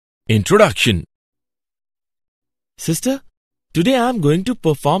Introduction. Sister, today I am going to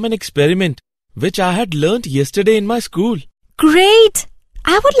perform an experiment which I had learnt yesterday in my school. Great!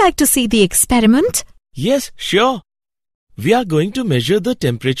 I would like to see the experiment. Yes, sure. We are going to measure the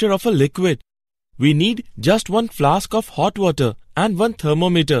temperature of a liquid. We need just one flask of hot water and one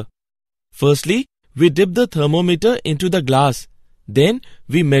thermometer. Firstly, we dip the thermometer into the glass. Then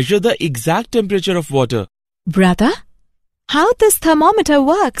we measure the exact temperature of water. Brother, how this thermometer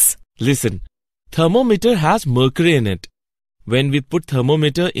works? Listen, thermometer has mercury in it. When we put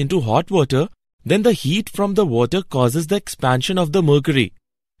thermometer into hot water, then the heat from the water causes the expansion of the mercury.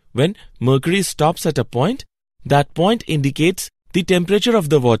 When mercury stops at a point, that point indicates the temperature of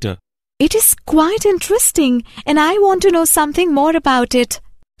the water. It is quite interesting and I want to know something more about it.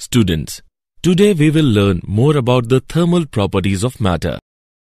 Students, today we will learn more about the thermal properties of matter.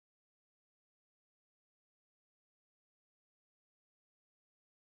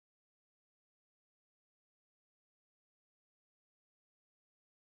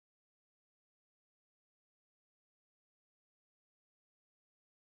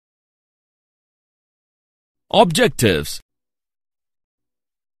 Objectives.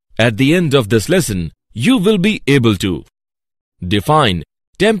 At the end of this lesson, you will be able to define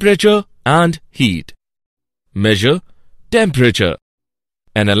temperature and heat, measure temperature,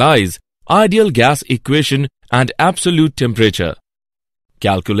 analyze ideal gas equation and absolute temperature,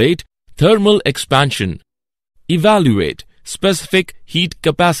 calculate thermal expansion, evaluate specific heat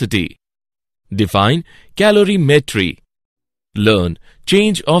capacity, define calorimetry, learn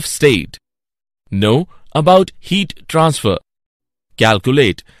change of state, know about heat transfer,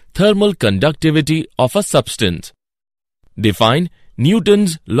 calculate thermal conductivity of a substance, define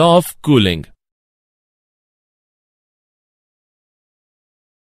Newton's law of cooling.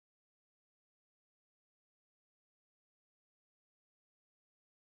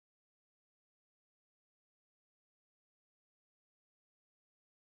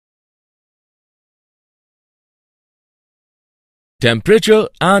 Temperature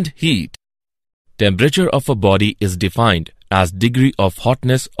and heat. Temperature of a body is defined as degree of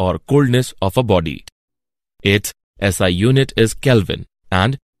hotness or coldness of a body. Its SI unit is Kelvin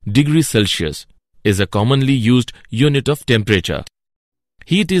and degree Celsius is a commonly used unit of temperature.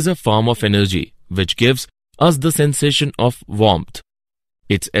 Heat is a form of energy which gives us the sensation of warmth.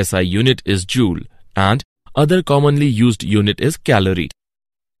 Its SI unit is joule and other commonly used unit is calorie.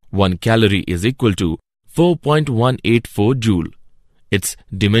 1 calorie is equal to 4.184 joule. Its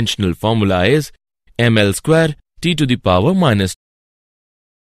dimensional formula is ml square T to the power minus.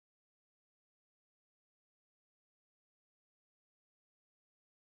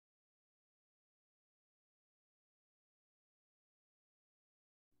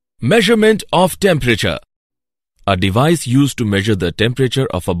 Measurement of temperature. A device used to measure the temperature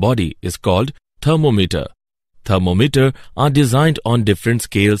of a body is called thermometer. Thermometers are designed on different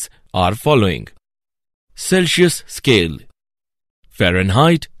scales are following: Celsius scale,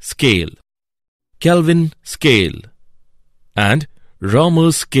 Fahrenheit scale, Kelvin scale, and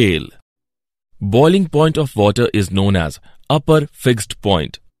Ramer scale. Boiling point of water is known as upper fixed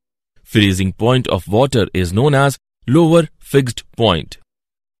point. Freezing point of water is known as lower fixed point.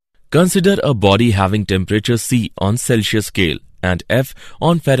 Consider a body having temperature C on Celsius scale and F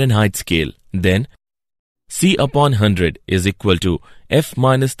on Fahrenheit scale. Then C upon 100 is equal to F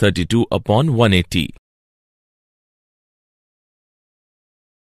minus 32 upon 180.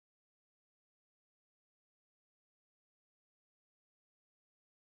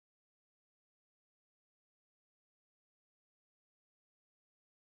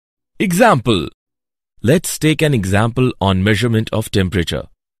 Example. Let's take an example on measurement of temperature.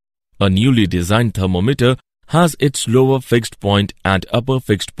 A newly designed thermometer has its lower fixed point and upper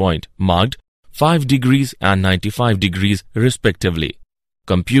fixed point marked 5 degrees and 95 degrees respectively.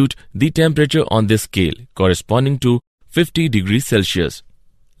 Compute the temperature on this scale corresponding to 50 degrees Celsius.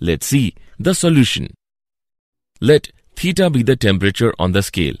 Let's see the solution. Let theta be the temperature on the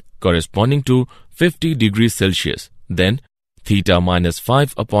scale corresponding to 50 degrees Celsius. Then theta minus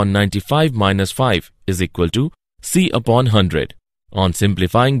 5 upon 95 minus 5 is equal to C upon 100. On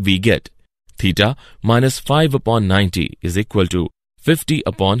simplifying, we get theta minus 5 upon 90 is equal to 50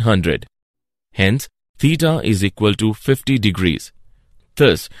 upon 100. Hence, theta is equal to 50 degrees.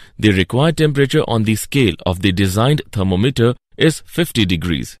 Thus, the required temperature on the scale of the designed thermometer is 50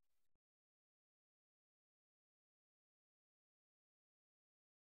 degrees.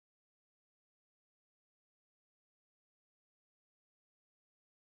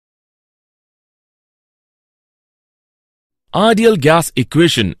 Ideal gas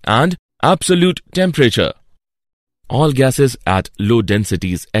equation and absolute temperature. all gases at low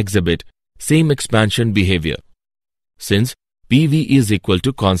densities exhibit same expansion behavior. Since PV is equal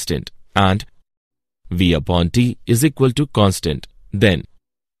to constant and V upon T is equal to constant, then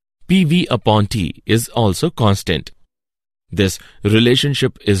PV upon T is also constant. This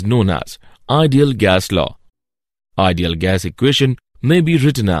relationship is known as ideal gas law. Ideal gas equation may be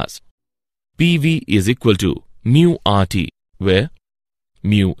written as PV is equal to mu RT, where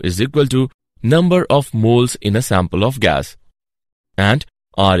mu is equal to number of moles in a sample of gas and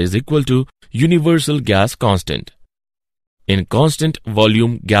R is equal to universal gas constant. In constant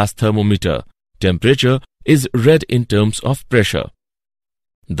volume gas thermometer, temperature is read in terms of pressure.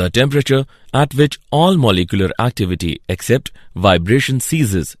 The temperature at which all molecular activity except vibration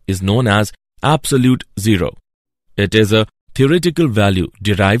ceases is known as absolute zero. It is a theoretical value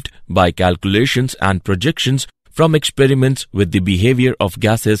derived by calculations and projections from experiments with the behavior of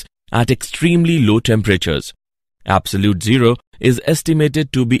gases at extremely low temperatures. Absolute zero is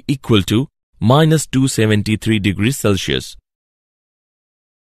estimated to be equal to minus 273 degrees Celsius.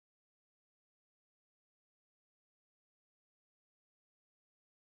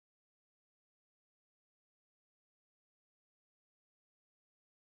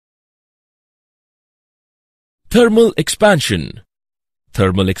 Thermal expansion.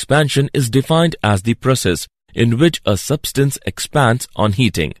 Thermal expansion is defined as the process in which a substance expands on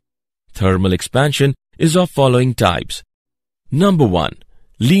heating. Thermal expansion is of following types. Number 1.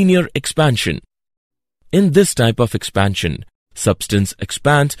 Linear expansion. In this type of expansion, substance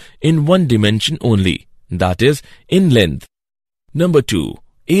expands in one dimension only, that is, in length. Number 2.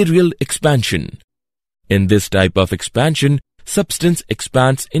 Aerial expansion. In this type of expansion, substance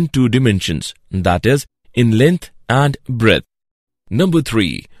expands in two dimensions, that is, in length and breadth. Number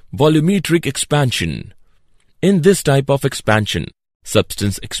 3. Volumetric expansion. In this type of expansion,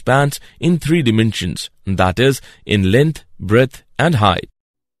 substance expands in three dimensions, that is, in length, breadth and height.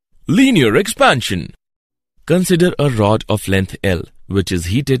 Linear expansion. Consider a rod of length L, which is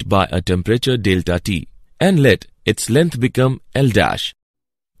heated by a temperature delta T, and let its length become L dash.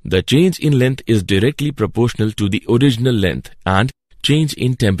 The change in length is directly proportional to the original length and change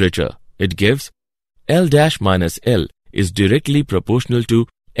in temperature. It gives L dash minus L is directly proportional to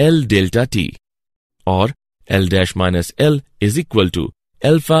L delta T, or L dash minus L is equal to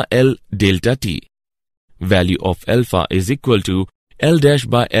alpha L delta T. Value of alpha is equal to L dash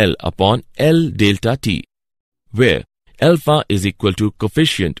by L upon L delta T, where alpha is equal to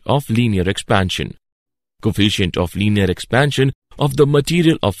coefficient of linear expansion. Coefficient of linear expansion of the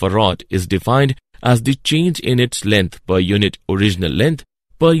material of a rod is defined as the change in its length per unit original length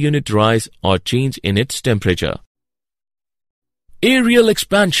per unit rise or change in its temperature. Aerial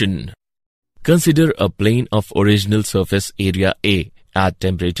expansion. Consider a plane of original surface area A at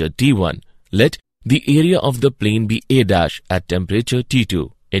temperature T1. Let the area of the plane be A dash at temperature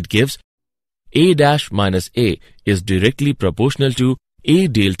T2. It gives A dash minus A is directly proportional to A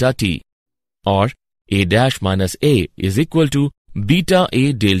delta T, or A dash minus A is equal to beta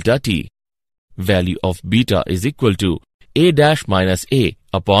A delta T. Value of beta is equal to A dash minus A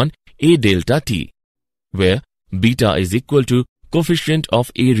upon A delta T, where beta is equal to coefficient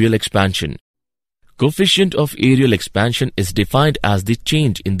of aerial expansion. Coefficient of aerial expansion is defined as the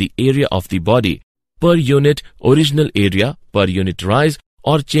change in the area of the body per unit original area per unit rise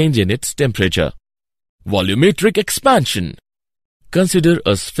or change in its temperature. Volumetric expansion. Consider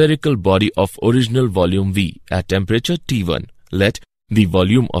a spherical body of original volume V at temperature T1. Let the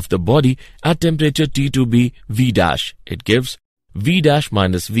volume of the body at temperature T2 be V dash. It gives V dash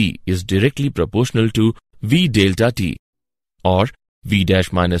minus V is directly proportional to V delta T, or V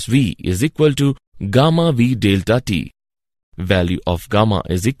dash minus V is equal to gamma V delta T. Value of gamma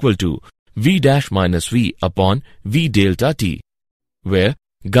is equal to V dash minus V upon V delta T, where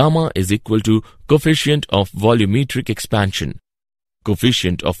gamma is equal to coefficient of volumetric expansion.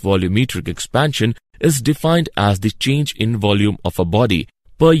 Coefficient of volumetric expansion is defined as the change in volume of a body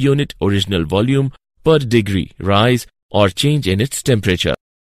per unit original volume per degree rise or change in its temperature.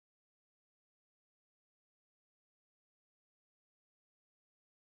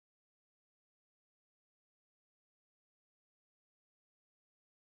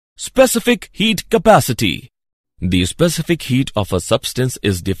 Specific heat capacity. The specific heat of a substance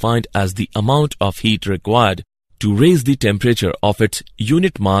is defined as the amount of heat required to raise the temperature of its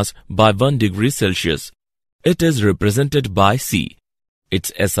unit mass by 1 degree Celsius. It is represented by C.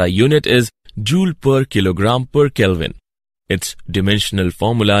 Its SI unit is joule per kilogram per Kelvin. Its dimensional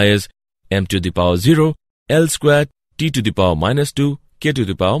formula is m to the power 0, L squared, T to the power minus 2, K to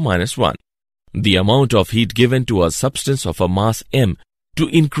the power minus 1. The amount of heat given to a substance of a mass m to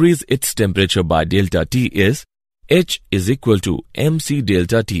increase its temperature by delta T is H is equal to mc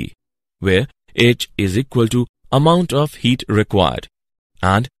delta T, where H is equal to amount of heat required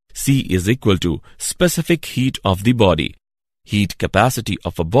and C is equal to specific heat of the body. Heat capacity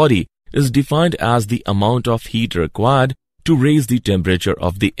of a body is defined as the amount of heat required to raise the temperature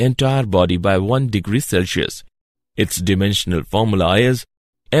of the entire body by 1 degree Celsius. Its dimensional formula is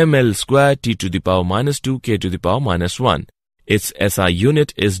ml square T to the power minus 2 K to the power minus 1. Its SI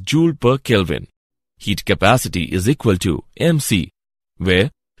unit is Joule per Kelvin. Heat capacity is equal to mc,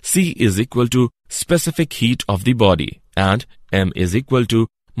 where C is equal to specific heat of the body and m is equal to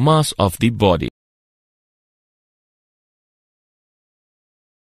mass of the body.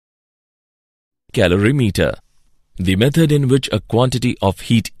 Calorimeter. The method in which a quantity of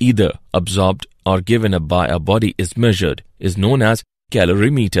heat either absorbed or given up by a body is measured is known as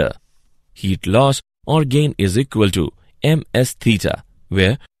calorimeter. Heat loss or gain is equal to ms theta,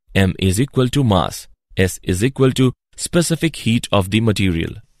 where m is equal to mass, s is equal to specific heat of the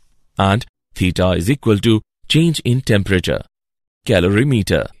material, and theta is equal to change in temperature.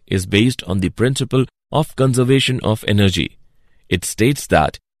 Calorimeter is based on the principle of conservation of energy. It states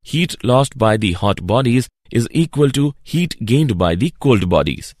that heat lost by the hot bodies is equal to heat gained by the cold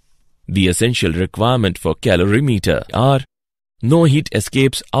bodies. The essential requirement for calorimeter are: no heat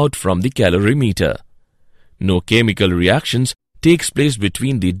escapes out from the calorimeter, no chemical reactions takes place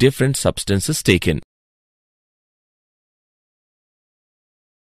between the different substances taken,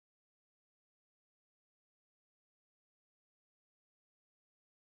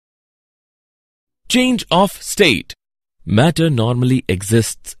 change of state. Matter normally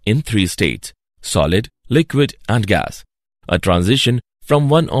exists in 3 states: solid, liquid and gas. A transition from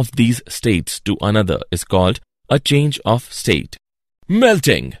one of these states to another is called a change of state.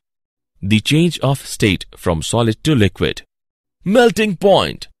 Melting. The change of state from solid to liquid. Melting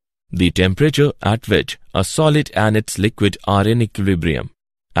point. The temperature at which a solid and its liquid are in equilibrium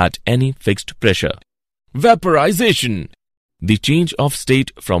at any fixed pressure. Vaporization. The change of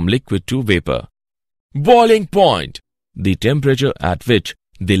state from liquid to vapor. Boiling point. The temperature at which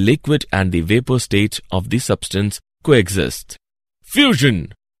the liquid and the vapor states of the substance coexist.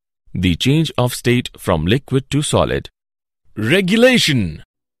 Fusion. The change of state from liquid to solid. Regulation.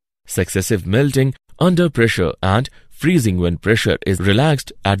 Successive melting under pressure and freezing when pressure is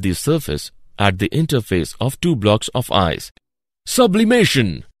relaxed at the surface at the interface of 2 blocks of ice.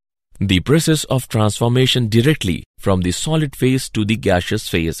 Sublimation. The process of transformation directly from the solid phase to the gaseous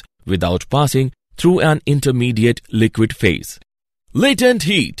phase without passing through an intermediate liquid phase. Latent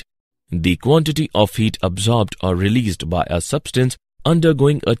heat. The quantity of heat absorbed or released by a substance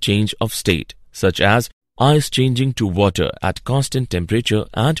undergoing a change of state, such as ice changing to water at constant temperature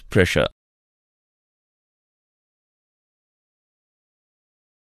and pressure.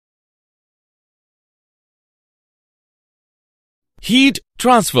 Heat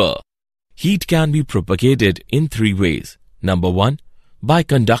transfer. Heat can be propagated in 3 ways. Number 1, by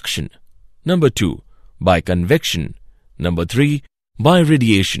conduction. Number 2, by convection. Number 3, by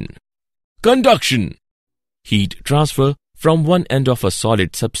radiation. Conduction. Heat transfer from one end of a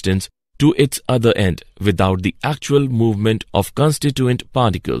solid substance to its other end without the actual movement of constituent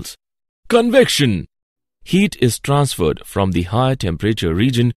particles. Convection. Heat is transferred from the higher temperature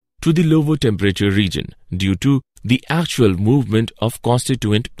region to the lower temperature region due to the actual movement of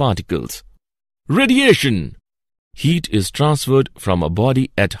constituent particles. Radiation. Heat is transferred from a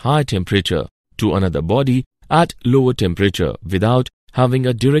body at high temperature to another body at lower temperature without having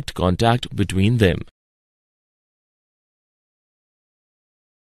a direct contact between them.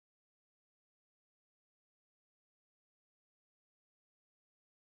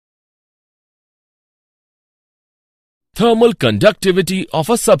 Thermal conductivity of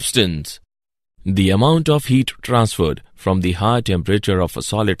a substance. The amount of heat transferred from the high temperature of a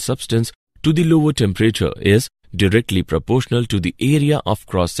solid substance to the lower temperature is directly proportional to the area of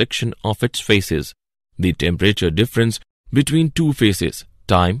cross-section of its faces, the temperature difference between 2 faces,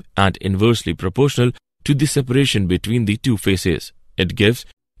 time, and inversely proportional to the separation between the 2 faces. It gives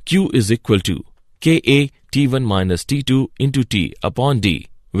Q is equal to Ka T1 minus T2 into T upon D,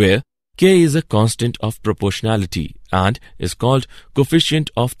 where K is a constant of proportionality and is called coefficient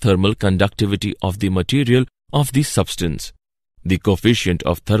of thermal conductivity of the material of the substance. The coefficient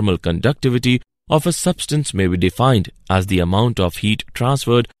of thermal conductivity of a substance may be defined as the amount of heat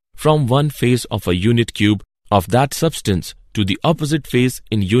transferred from one phase of a unit cube of that substance to the opposite phase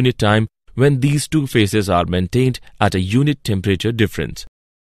in unit time when these 2 phases are maintained at a unit temperature difference.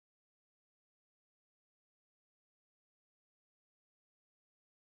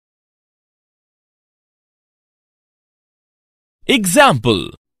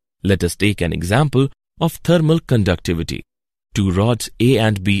 Example. Let us take an example of thermal conductivity. Two rods A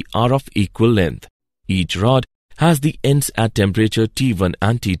and B are of equal length. Each rod has the ends at temperature T1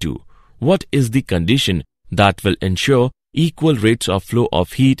 and T2. What is the condition that will ensure equal rates of flow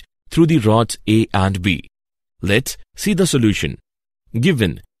of heat through the rods A and B? Let's see the solution.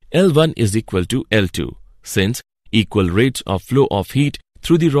 Given L1 is equal to L2, since equal rates of flow of heat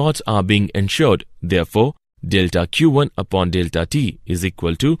through the rods are being ensured, therefore delta Q1 upon delta T is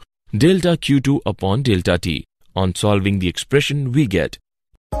equal to delta Q2 upon delta T. On solving the expression, we get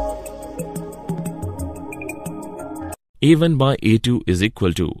A1 by A2 is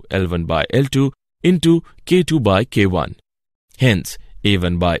equal to L1 by L2 into K2 by K1. Hence,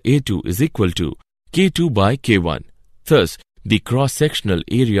 A1 by A2 is equal to K2 by K1. Thus, the cross-sectional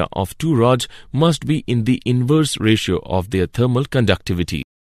area of two rods must be in the inverse ratio of their thermal conductivity.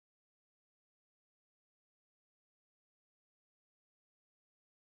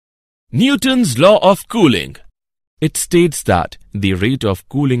 Newton's law of cooling. It states that the rate of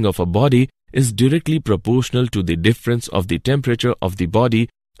cooling of a body is directly proportional to the difference of the temperature of the body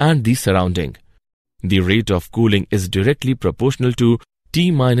and the surrounding. The rate of cooling is directly proportional to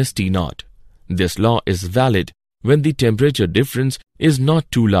T minus T naught. This law is valid when the temperature difference is not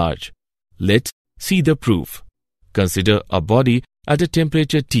too large. Let's see the proof. Consider a body at a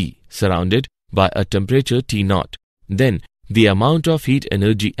temperature T surrounded by a temperature T naught. Then the amount of heat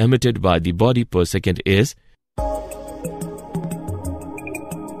energy emitted by the body per second is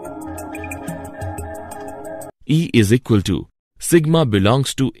E is equal to sigma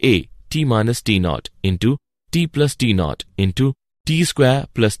belongs to A T minus T naught into T plus T naught into T square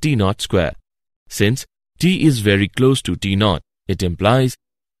plus T naught square. Since T is very close to T naught, it implies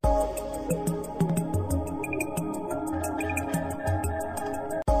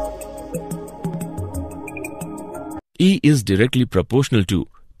E is directly proportional to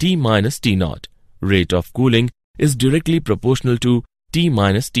T minus T naught. Rate of cooling is directly proportional to T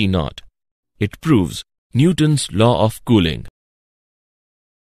minus T naught. It proves Newton's law of cooling.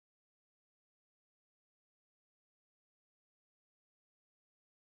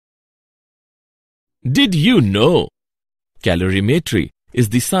 Did you know? Calorimetry is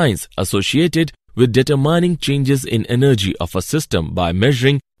the science associated with determining changes in energy of a system by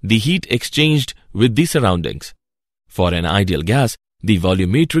measuring the heat exchanged with the surroundings. For an ideal gas, the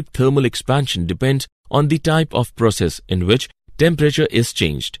volumetric thermal expansion depends on the type of process in which temperature is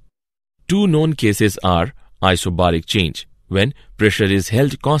changed. Two known cases are isobaric change, when pressure is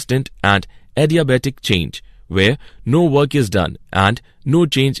held constant, and adiabatic change, where no work is done and no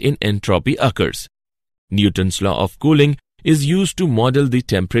change in entropy occurs. Newton's law of cooling is used to model the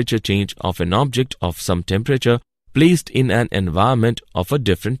temperature change of an object of some temperature placed in an environment of a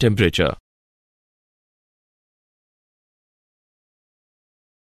different temperature.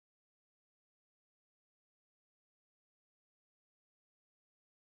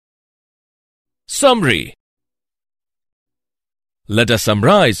 Summary. Let us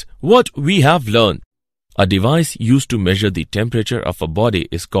summarize what we have learned. A device used to measure the temperature of a body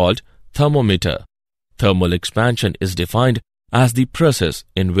is called thermometer. Thermal expansion is defined as the process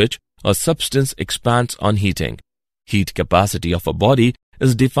in which a substance expands on heating. Heat capacity of a body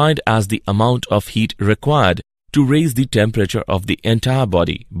is defined as the amount of heat required to raise the temperature of the entire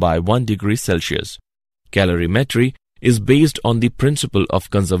body by 1 degree Celsius. Calorimetry is based on the principle of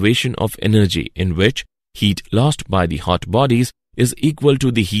conservation of energy, in which heat lost by the hot bodies is equal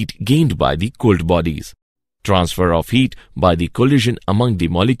to the heat gained by the cold bodies. Transfer of heat by the collision among the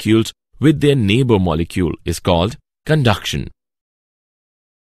molecules with their neighbor molecule is called conduction.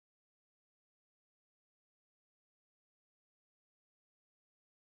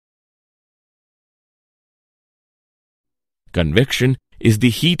 Convection is the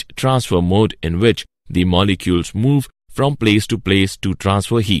heat transfer mode in which the molecules move from place to place to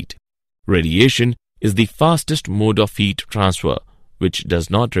transfer heat. Radiation is the fastest mode of heat transfer, which does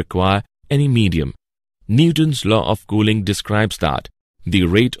not require any medium. Newton's law of cooling describes that the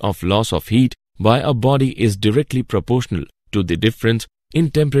rate of loss of heat by a body is directly proportional to the difference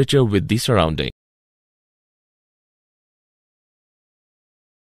in temperature with the surrounding.